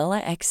Juvederm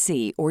Volbella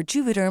XC or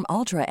Juvederm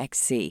Ultra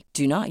XC.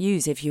 Do not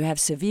use if you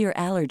have severe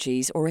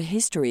allergies or a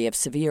history of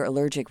severe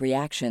allergic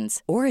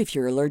reactions, or if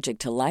you're allergic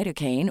to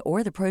lidocaine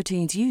or the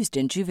proteins used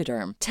in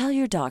Juvederm. Tell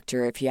your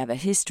doctor if you have a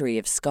history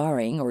of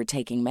scarring or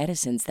taking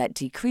medicines that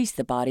decrease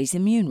the body's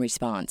immune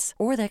response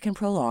or that can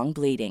prolong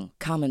bleeding.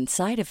 Common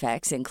side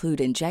effects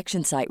include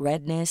injection site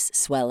redness,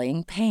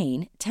 swelling,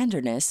 pain,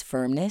 tenderness,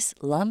 firmness,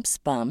 lumps,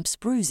 bumps,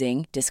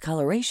 bruising,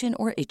 discoloration,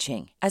 or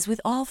itching. As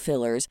with all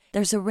fillers,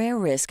 there's a rare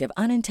risk of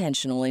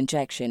unintentional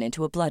injection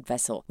into a blood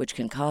vessel, which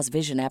can cause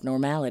vision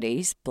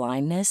abnormalities,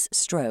 blindness,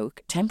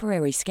 stroke,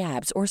 temporary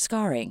scabs, or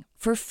scarring.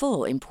 For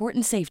full,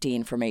 important safety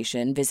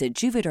information, visit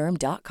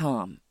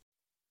Juvederm.com.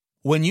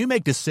 When you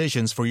make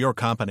decisions for your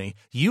company,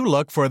 you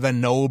look for the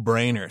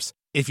no-brainers.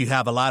 If you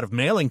have a lot of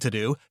mailing to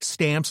do,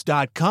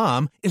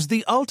 Stamps.com is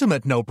the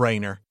ultimate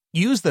no-brainer.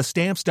 Use the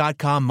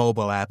Stamps.com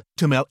mobile app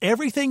to mail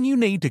everything you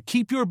need to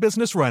keep your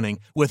business running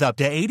with up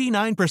to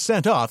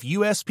 89% off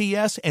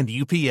USPS and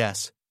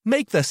UPS.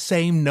 Make the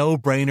same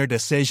no-brainer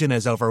decision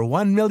as over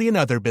 1 million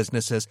other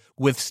businesses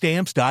with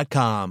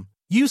Stamps.com.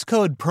 Use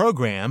code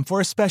PROGRAM for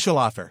a special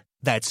offer.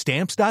 That's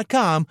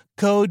Stamps.com,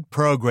 code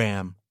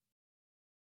PROGRAM.